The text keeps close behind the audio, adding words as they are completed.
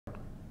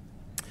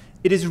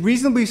It is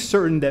reasonably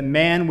certain that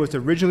man was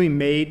originally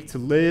made to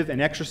live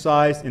and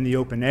exercise in the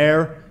open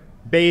air,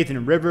 bathe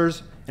in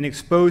rivers, and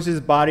expose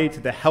his body to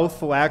the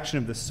healthful action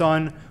of the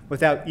sun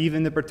without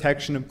even the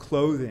protection of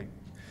clothing.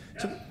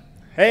 So,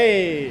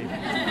 hey!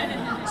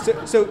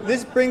 So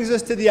this brings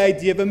us to the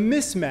idea of a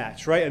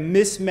mismatch, right? A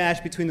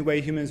mismatch between the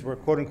way humans were,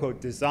 quote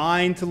unquote,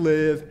 designed to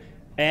live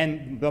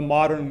and the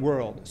modern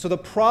world. So the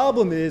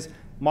problem is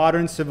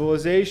modern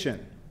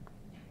civilization.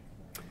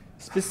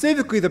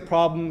 Specifically, the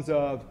problems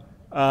of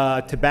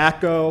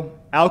tobacco,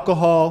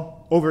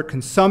 alcohol,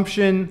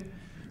 overconsumption,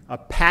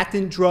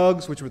 patent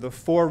drugs, which were the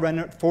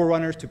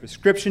forerunners to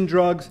prescription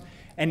drugs,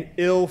 and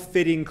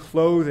ill-fitting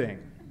clothing.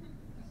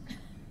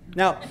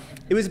 Now,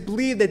 it was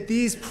believed that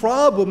these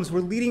problems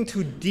were leading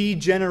to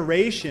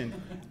degeneration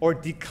or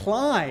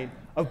decline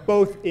of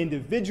both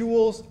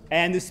individuals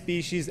and the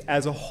species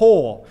as a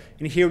whole.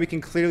 And here we can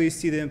clearly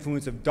see the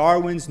influence of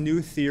Darwin's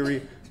new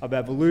theory of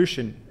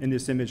evolution in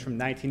this image from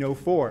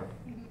 1904.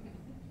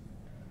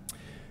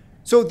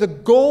 So the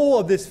goal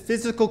of this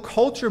physical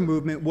culture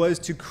movement was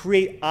to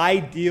create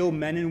ideal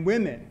men and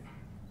women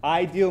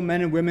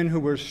who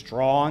were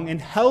strong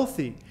and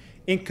healthy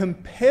in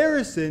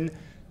comparison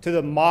to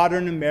the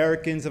modern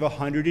Americans of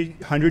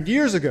 100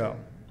 years ago.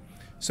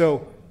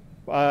 So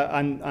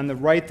on the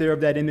right there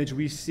of that image,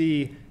 we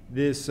see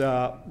this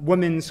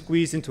woman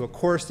squeezed into a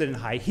corset and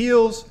high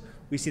heels.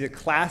 We see the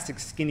classic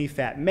skinny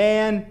fat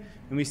man,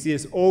 and we see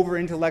this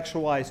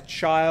over-intellectualized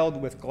child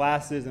with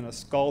glasses and a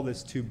skull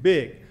that's too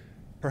big.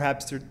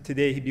 Perhaps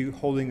today he'd be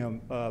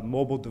holding a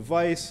mobile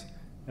device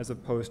as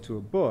opposed to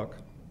a book.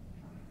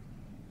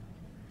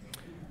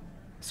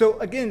 So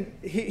again,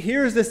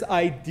 here's this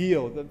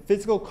ideal. The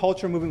physical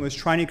culture movement was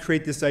trying to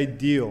create this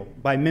ideal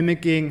by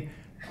mimicking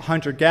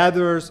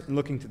hunter-gatherers and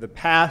looking to the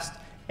past.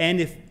 And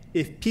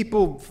if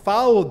people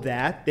followed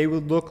that, they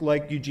would look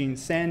like Eugene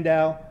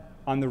Sandow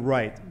on the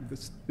right.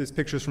 This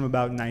picture is from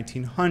about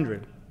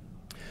 1900.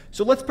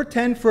 So let's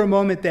pretend for a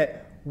moment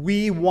that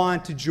we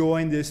want to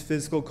join this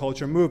physical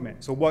culture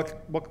movement. So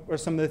what are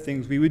some of the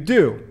things we would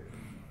do?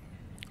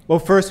 Well,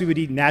 first we would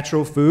eat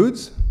natural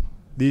foods.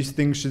 These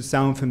things should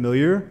sound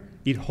familiar.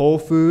 Eat whole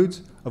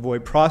foods,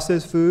 avoid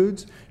processed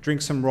foods,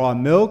 drink some raw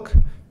milk,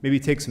 maybe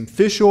take some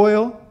fish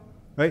oil,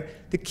 right?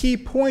 The key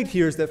point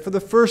here is that for the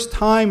first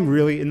time,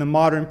 really, in the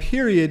modern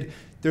period,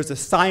 there's a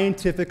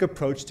scientific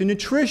approach to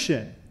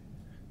nutrition,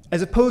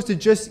 as opposed to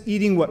just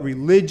eating what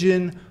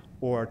religion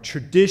or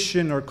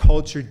tradition or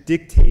culture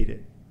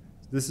dictated.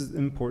 This is an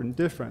important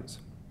difference.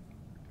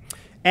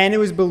 And it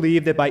was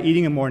believed that by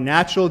eating a more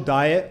natural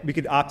diet, we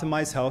could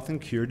optimize health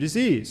and cure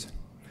disease.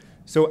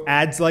 So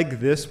ads like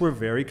this were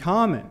very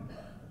common.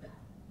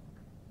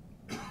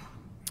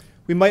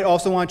 We might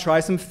also want to try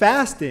some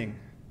fasting.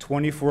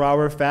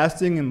 24-hour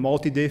fasting and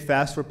multi-day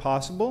fasts were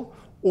possible.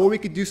 Or we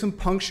could do some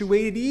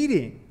punctuated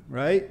eating,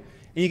 right?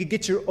 And you could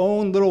get your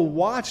own little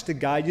watch to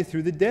guide you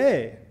through the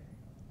day.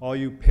 All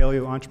you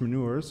paleo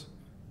entrepreneurs,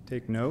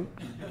 take note.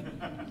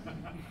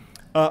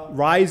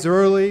 Rise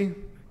early,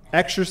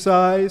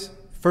 exercise,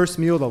 first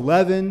meal at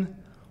 11,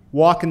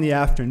 walk in the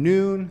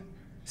afternoon,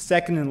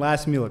 second and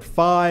last meal at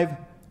 5,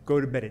 go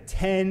to bed at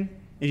 10,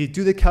 and you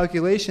do the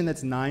calculation,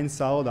 that's 9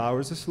 solid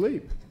hours of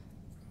sleep.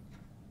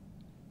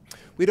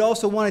 We'd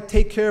also want to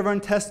take care of our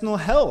intestinal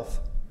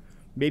health.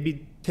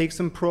 Maybe take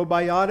some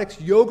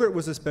probiotics. Yogurt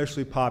was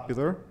especially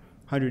popular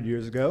 100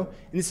 years ago,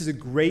 and this is a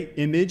great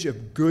image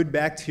of good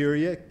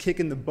bacteria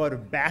kicking the butt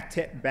of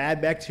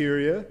bad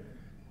bacteria,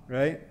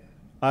 right,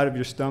 out of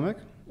your stomach,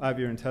 out of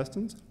your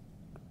intestines.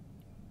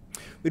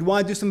 We'd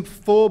want to do some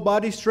full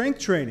body strength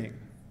training.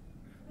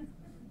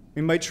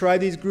 We might try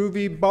these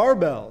groovy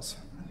barbells.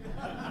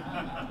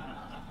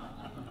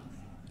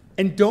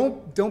 And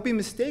don't be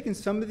mistaken,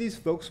 some of these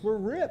folks were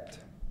ripped.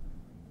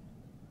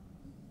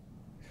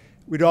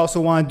 We'd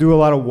also want to do a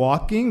lot of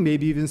walking,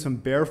 maybe even some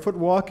barefoot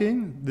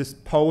walking. This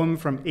poem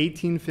from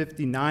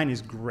 1859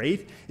 is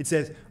great. It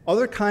says,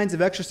 other kinds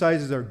of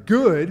exercises are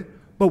good,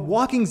 but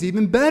walking's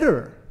even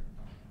better.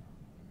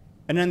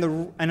 And on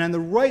the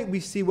right,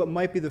 we see what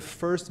might be the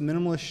first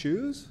minimalist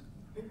shoes.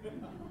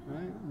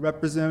 Right?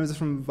 Representatives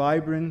from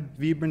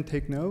Vibram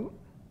take note.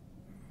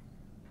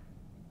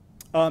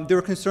 There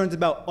were concerns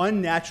about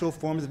unnatural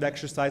forms of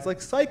exercise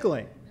like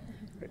cycling,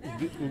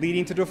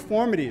 leading to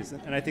deformities.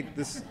 And I think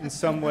this, in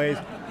some ways,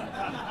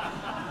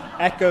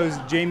 echoes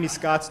Jamie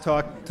Scott's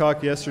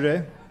talk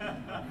yesterday.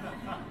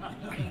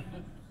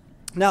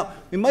 Now,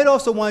 we might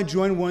also want to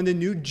join one of the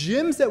new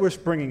gyms that were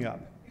springing up.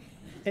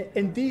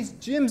 And these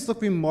gyms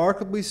look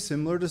remarkably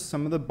similar to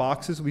some of the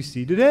boxes we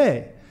see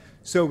today.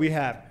 So we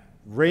have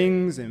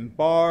rings and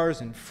bars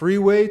and free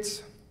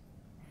weights,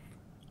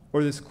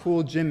 or this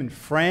cool gym in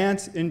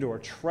France, indoor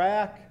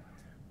track,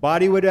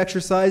 bodyweight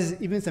exercises,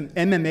 even some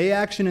MMA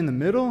action in the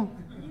middle.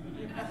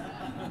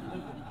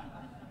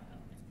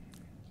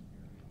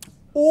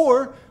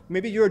 Or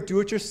maybe you're a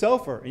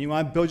do-it-yourselfer and you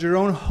want to build your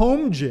own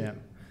home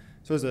gym.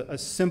 So there's a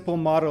simple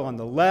model on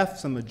the left,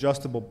 some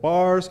adjustable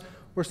bars,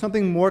 or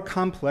something more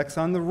complex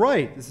on the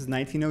right. This is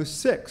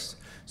 1906.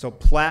 So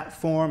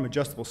platform,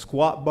 adjustable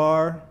squat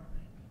bar.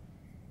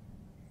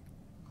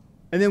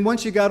 And then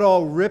once you got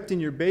all ripped in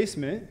your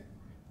basement,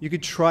 you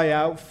could try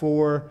out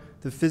for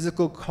the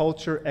physical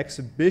culture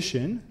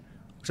exhibition,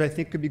 which I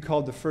think could be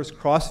called the first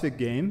CrossFit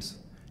Games,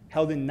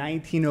 held in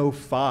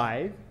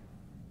 1905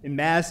 in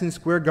Madison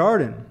Square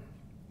Garden.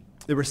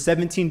 There were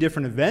 17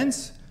 different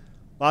events,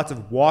 lots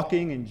of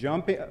walking and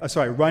jumping,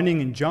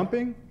 running and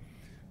jumping,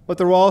 but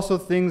there were also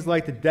things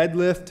like the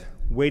deadlift,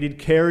 weighted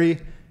carry,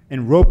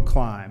 and rope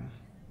climb.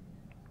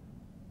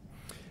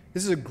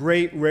 This is a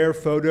great rare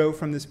photo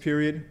from this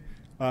period.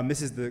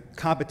 This is the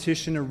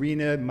competition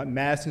arena,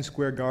 Madison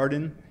Square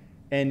Garden.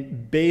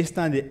 And based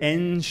on the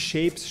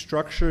N-shaped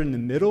structure in the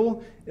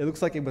middle, it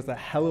looks like it was a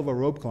hell of a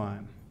rope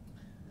climb.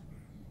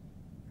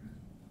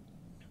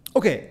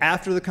 Okay,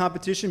 after the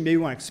competition, maybe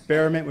we want to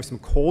experiment with some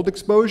cold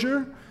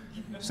exposure.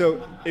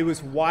 So it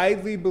was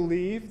widely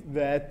believed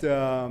that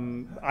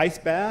ice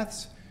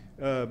baths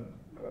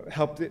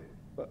helped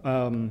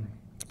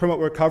promote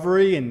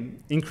recovery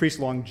and increase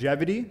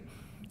longevity.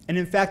 And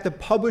in fact, the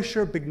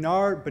publisher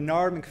Bernard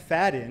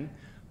McFadden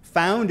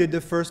founded the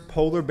first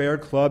polar bear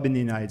club in the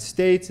United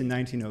States in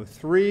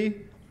 1903,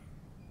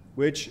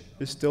 which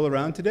is still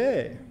around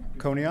today,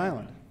 Coney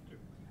Island.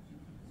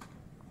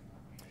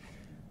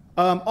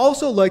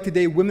 Also, like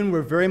today, women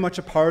were very much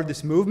a part of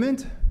this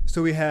movement.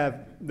 So we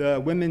have the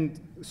women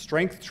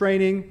strength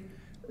training.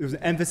 There was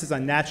an emphasis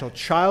on natural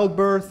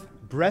childbirth,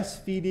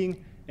 breastfeeding,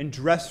 and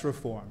dress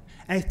reform.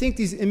 And I think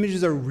these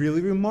images are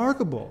really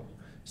remarkable.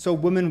 So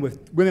women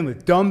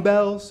with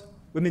dumbbells,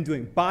 women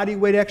doing body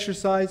weight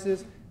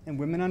exercises, and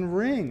women on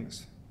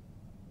rings.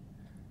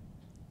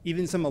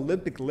 Even some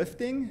Olympic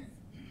lifting.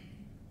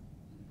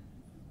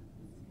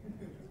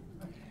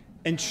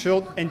 And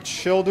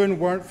children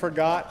weren't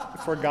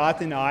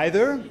forgotten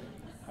either.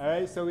 All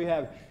right, so we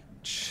have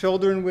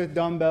children with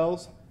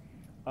dumbbells,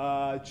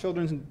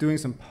 children doing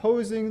some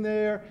posing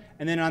there,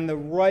 and then on the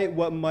right,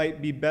 what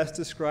might be best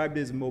described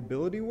as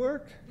mobility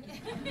work.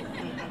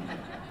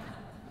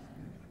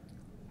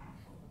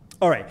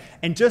 All right,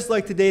 and just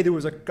like today, there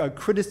was a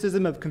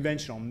criticism of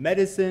conventional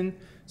medicine.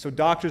 So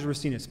doctors were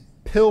seen as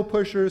pill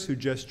pushers who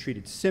just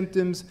treated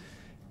symptoms.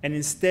 And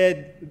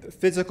instead,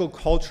 physical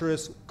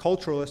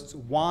culturalists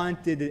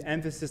wanted an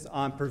emphasis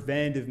on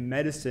preventative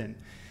medicine.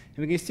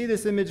 And we can see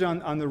this image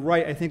on the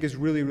right, I think is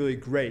really, really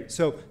great.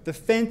 So the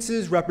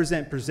fences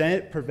represent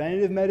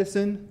preventative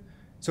medicine.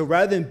 So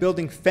rather than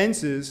building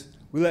fences,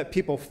 we let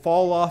people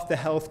fall off the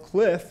health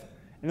cliff,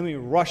 and then we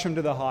rush them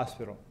to the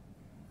hospital,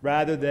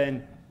 rather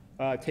than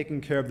taking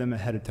care of them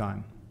ahead of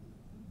time.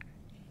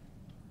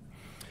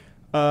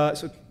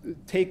 So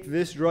take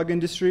this drug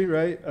industry,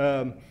 right?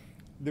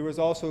 There was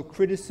also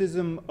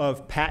criticism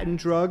of patent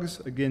drugs.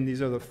 Again,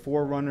 these are the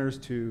forerunners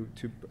to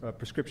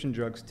prescription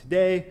drugs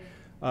today.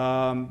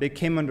 They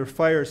came under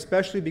fire,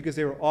 especially because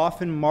they were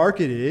often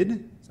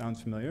marketed,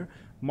 sounds familiar,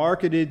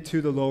 marketed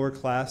to the lower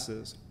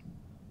classes.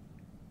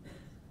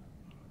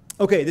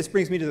 Okay, this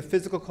brings me to the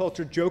physical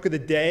culture joke of the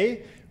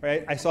day,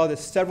 right? I saw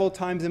this several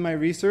times in my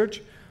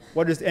research.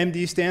 What does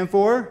MD stand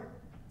for?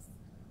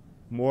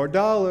 More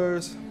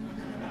dollars.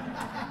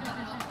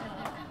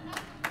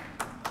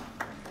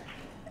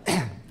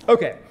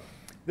 Okay,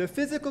 the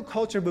physical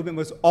culture movement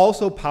was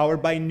also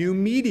powered by new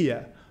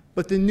media,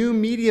 but the new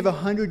media of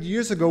 100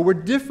 years ago were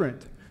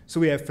different. So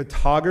we have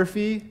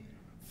photography,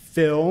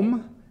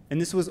 film, and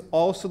this was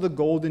also the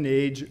golden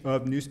age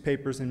of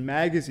newspapers and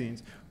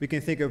magazines. We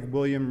can think of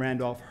William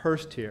Randolph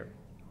Hearst here.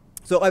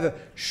 So I have a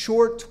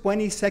short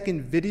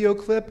 20-second video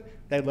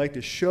clip that I'd like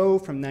to show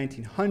from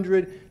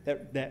 1900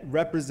 that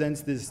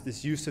represents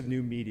this use of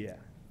new media.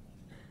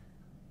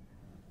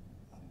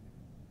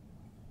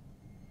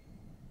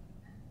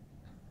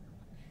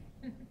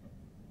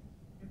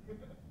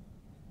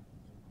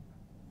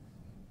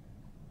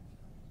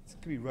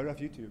 Could be right off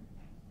YouTube.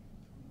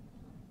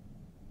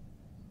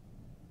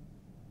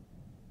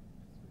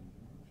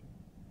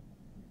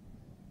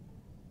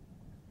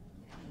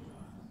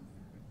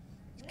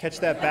 Catch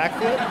that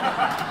backflip?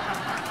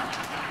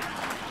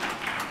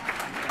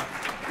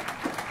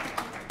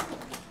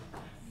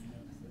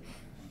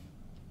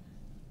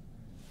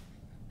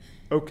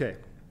 Okay.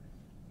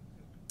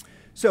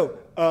 So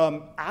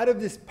out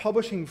of this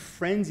publishing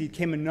frenzy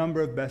came a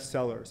number of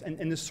bestsellers.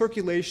 And the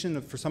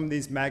circulation for some of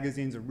these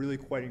magazines are really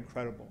quite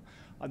incredible.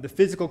 The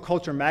Physical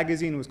Culture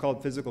magazine was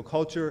called Physical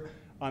Culture,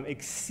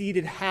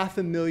 exceeded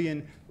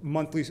 500,000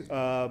 monthly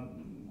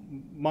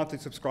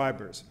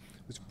subscribers.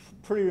 It was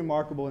pretty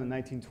remarkable in the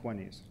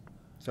 1920s.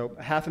 So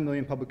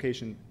 500,000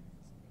 publication.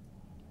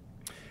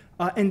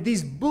 And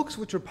these books,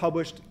 which were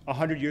published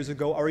 100 years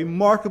ago, are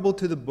remarkable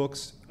to the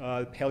books,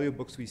 paleo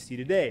books we see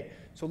today.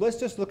 So let's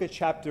just look at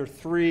chapter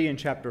 3 and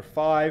chapter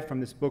 5 from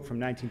this book from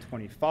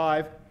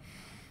 1925.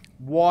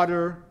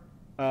 Water,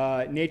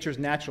 nature's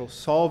natural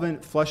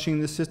solvent, flushing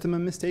the system, a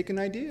mistaken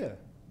idea.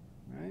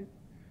 Right?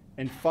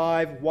 And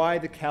 5, why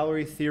the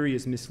calorie theory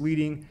is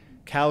misleading.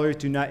 Calories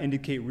do not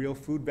indicate real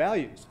food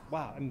values.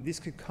 Wow, I mean, this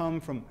could come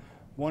from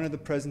one of the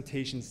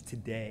presentations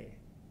today.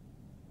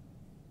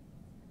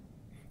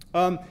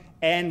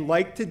 And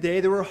like today,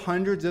 there were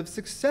hundreds of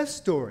success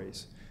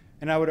stories.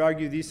 And I would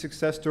argue these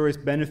success stories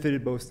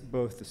benefited both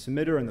the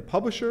submitter and the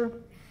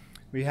publisher.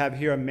 We have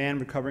here a man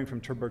recovering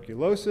from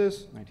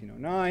tuberculosis,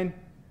 1909,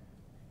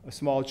 a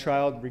small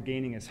child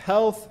regaining his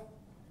health,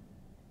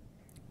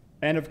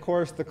 and of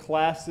course the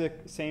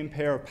classic same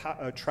pair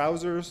of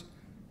trousers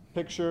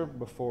picture,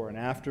 before and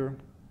after,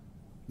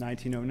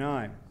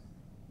 1909.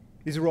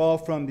 These are all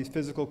from these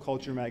physical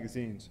culture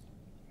magazines.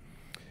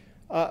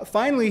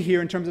 Finally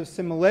here, in terms of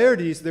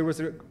similarities, there was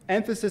an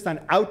emphasis on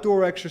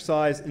outdoor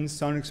exercise and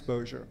sun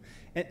exposure.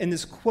 And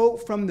this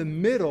quote from the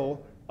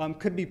middle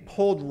could be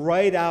pulled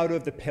right out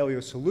of the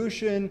Paleo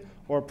Solution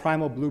or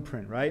Primal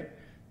Blueprint, right?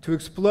 To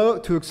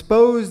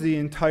expose the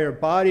entire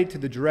body to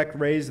the direct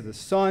rays of the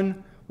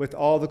sun with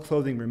all the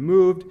clothing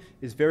removed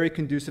is very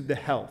conducive to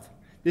health.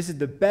 This is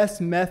the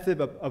best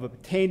method of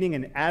obtaining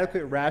an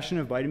adequate ration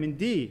of vitamin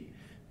D.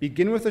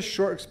 Begin with a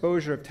short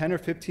exposure of 10 or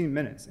 15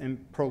 minutes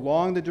and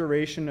prolong the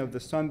duration of the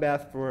sun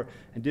bath for an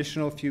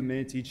additional few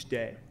minutes each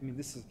day. I mean,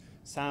 this is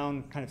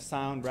sound,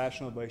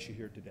 rational advice you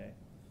hear today.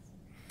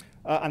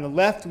 On the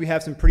left, we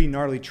have some pretty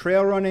gnarly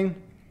trail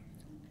running.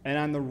 And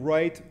on the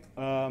right,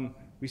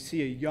 we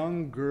see a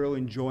young girl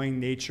enjoying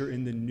nature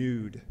in the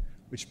nude,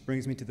 which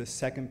brings me to the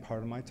second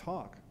part of my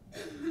talk.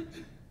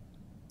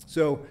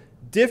 So,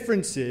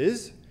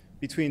 differences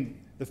between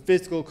the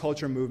physical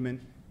culture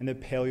movement and the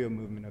paleo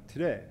movement of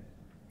today.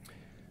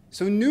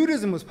 So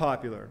nudism was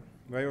popular,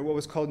 right, or what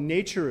was called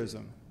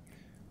naturism.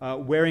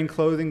 Wearing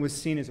clothing was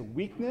seen as a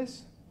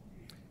weakness,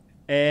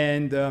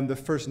 and the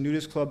first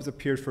nudist clubs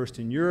appeared first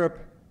in Europe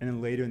and then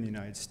later in the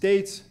United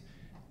States.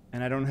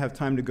 And I don't have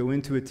time to go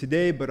into it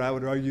today, but I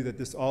would argue that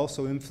this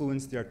also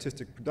influenced the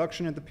artistic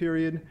production at the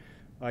period.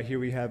 Here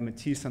we have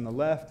Matisse on the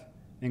left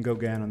and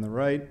Gauguin on the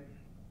right.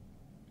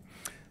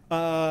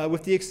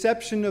 With the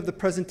exception of the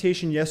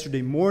presentation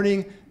yesterday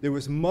morning, there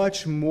was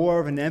much more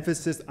of an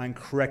emphasis on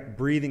correct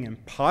breathing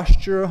and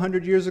posture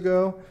 100 years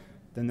ago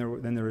than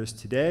there is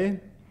today.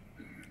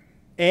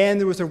 And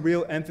there was a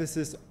real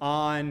emphasis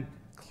on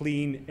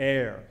clean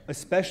air,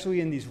 especially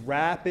in these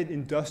rapid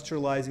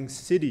industrializing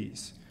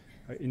cities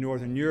in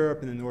Northern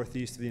Europe and the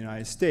Northeast of the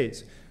United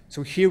States.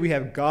 So here we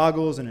have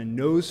goggles and a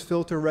nose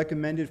filter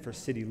recommended for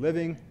city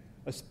living,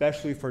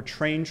 especially for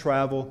train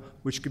travel,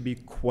 which could be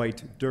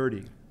quite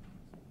dirty.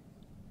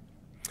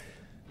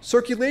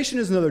 Circulation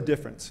is another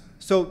difference.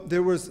 So it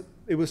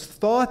was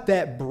thought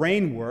that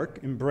brain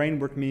work, and brain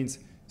work means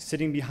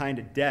sitting behind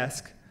a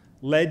desk,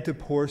 led to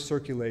poor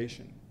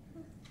circulation.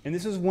 And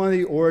this is one of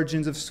the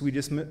origins of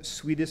Swedish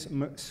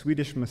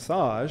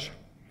massage,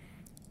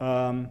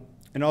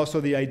 and also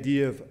the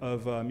idea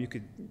of you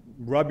could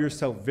rub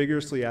yourself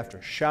vigorously after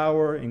a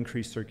shower,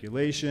 increase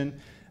circulation,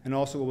 and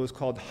also what was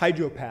called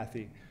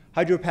hydropathy.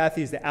 Hydropathy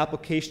is the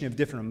application of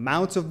different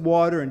amounts of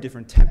water and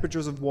different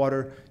temperatures of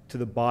water to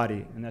the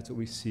body, and that's what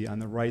we see on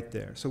the right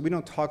there. So we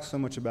don't talk so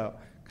much about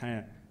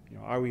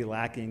are we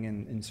lacking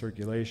in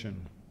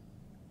circulation.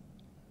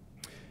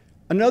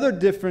 Another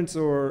difference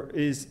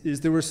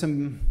is there were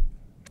some,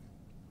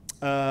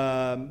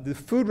 the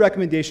food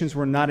recommendations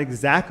were not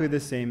exactly the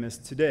same as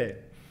today.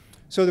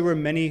 So there were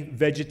many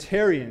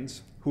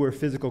vegetarians who were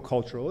physical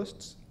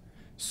culturalists.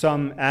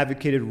 Some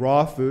advocated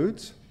raw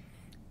foods,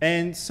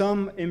 and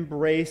some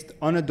embraced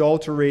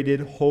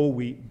unadulterated whole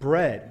wheat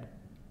bread.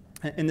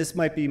 And this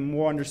might be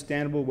more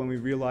understandable when we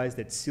realize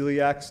that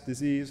celiac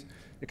disease,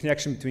 the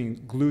connection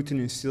between gluten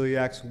and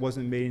celiac,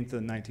 wasn't made into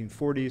the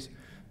 1940s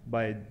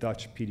by a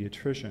Dutch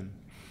pediatrician.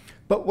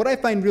 But what I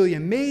find really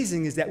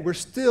amazing is that we're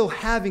still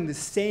having the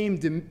same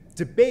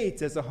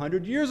debates as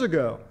 100 years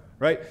ago,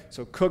 right?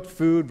 So cooked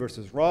food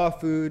versus raw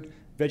food,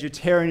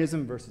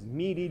 vegetarianism versus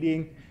meat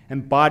eating,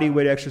 and body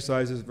weight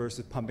exercises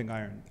versus pumping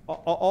iron.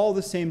 All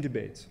the same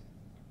debates.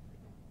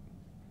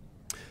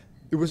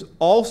 There was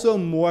also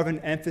more of an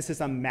emphasis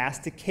on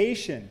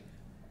mastication,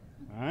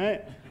 all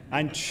right?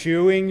 On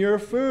chewing your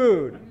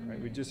food. Right?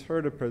 We just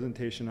heard a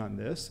presentation on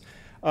this.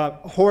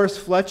 Horace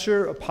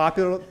Fletcher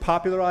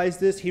popularized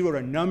this. He wrote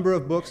a number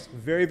of books,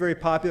 very, very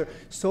popular.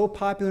 So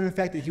popular, in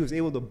fact, that he was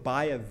able to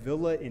buy a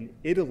villa in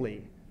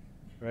Italy,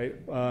 right,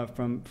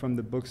 from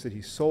the books that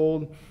he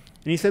sold.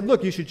 And he said,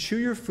 look, you should chew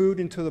your food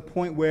until the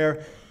point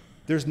where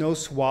there's no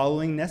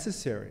swallowing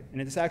necessary.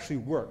 And this actually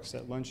works.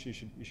 At lunch, you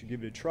should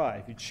give it a try.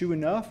 If you chew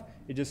enough,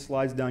 it just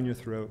slides down your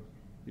throat.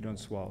 You don't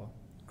swallow.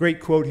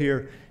 Great quote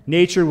here.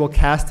 Nature will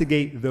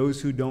castigate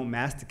those who don't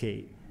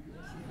masticate.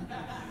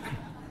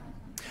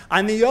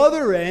 On the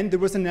other end, there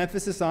was an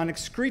emphasis on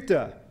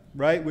excreta,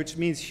 right, which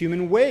means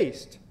human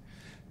waste,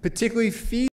 particularly feces.